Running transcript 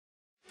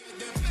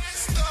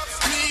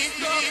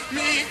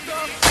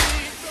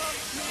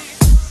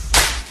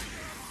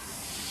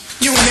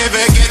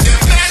never get the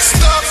best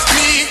of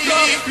me.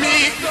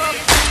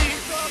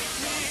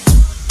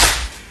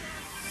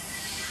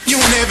 You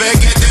never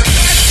get the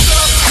best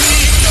of me.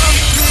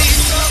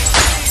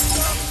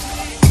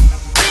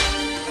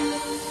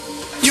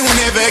 You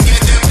never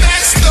get the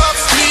best of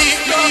me.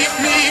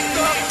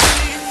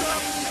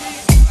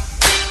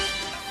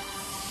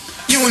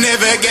 You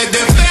never get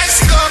the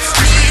best of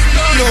me.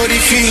 Lord,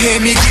 if you hear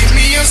me, give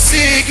me a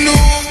signal.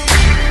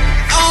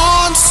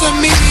 Answer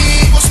me,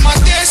 what's my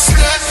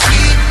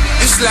destiny?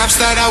 This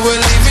lifestyle that we're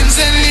living's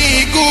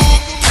illegal.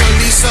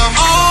 Police are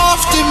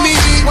after me,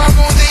 why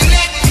won't they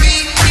let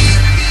me be?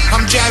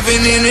 I'm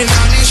driving in and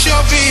out in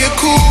your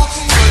vehicle.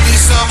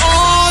 Police are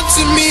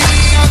onto me,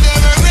 are they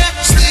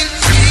arresting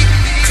me?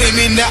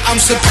 Claiming that I'm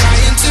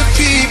supplying to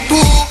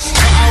people,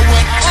 but I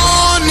went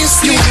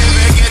honestly. You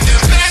never get the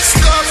best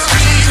of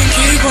me. You can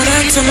keep on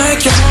acting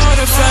like you're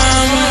harder,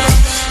 fam.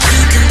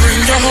 You can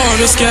bring your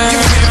hardest guy. You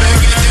never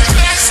get the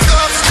best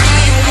of me.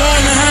 I don't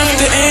wanna have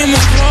to aim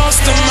across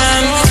the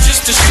man,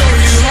 just to show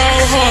you how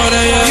hard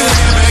I am. You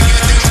never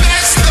get the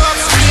best of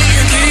me.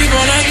 You can keep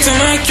on acting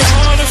like you're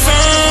harder,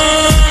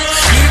 fam.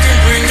 You can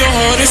bring your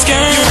hardest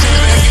guy. You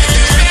never get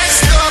the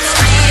best of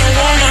me. I don't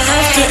wanna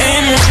have to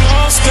aim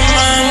across the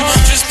man,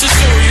 just to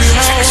show you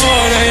how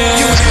hard I am.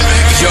 You never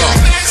get the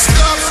best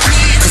of me.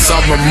 Cause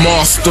I'm a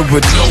master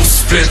with no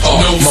splinter.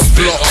 My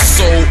block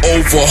so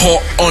over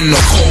hot on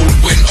the cold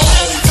winter.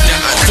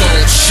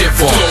 Don't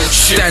shiver,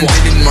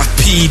 standing in my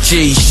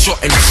PJ, shot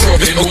and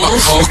throbbing,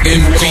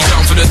 hugging, be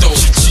down for the dough.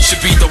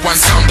 Should be the one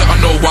sound that I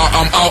know while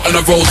I'm out on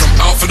the road.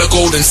 I'm out for the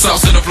gold and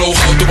south to the blow.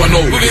 How do I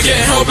know? We've been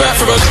getting held back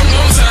for a long,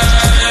 long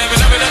time, and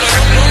I've been on a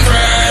long, long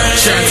ride,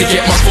 trying to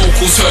get my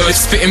vocals heard.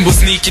 Spitting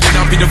was sneaky, then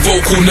I'll be the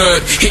vocal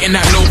nerd, hitting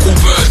that local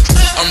bird.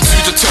 I'm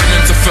too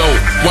determined to fail.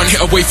 One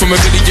hit away from a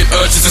million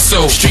urges to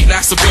sell. Street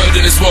life's a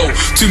burden as well.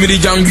 Too many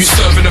young youths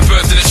serving a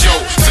bird to the show.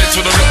 Feds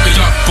wanna lock me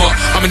up, but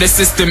I'm in the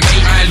system.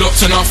 Ain't I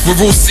locked enough? We're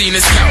all seen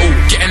as cattle.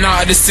 Getting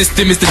out of the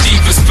system is the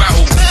deepest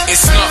battle.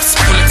 It's nuts.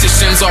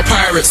 Politicians are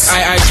pirates.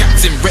 I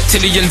captain.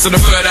 Reptilians on the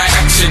third eye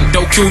action.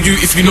 They'll kill you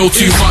if you know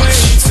too much.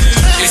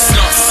 It's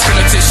nuts.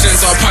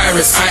 Politicians are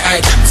pirates.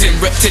 I captain.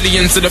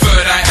 Reptilians on the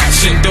third eye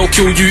action. They'll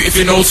kill you if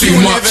you know too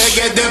You much. never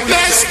get the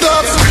best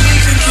of me.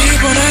 You can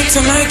keep on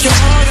acting like you're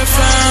harder,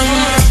 fam.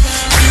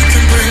 You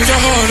can bring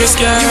your hardest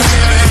guy. You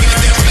never get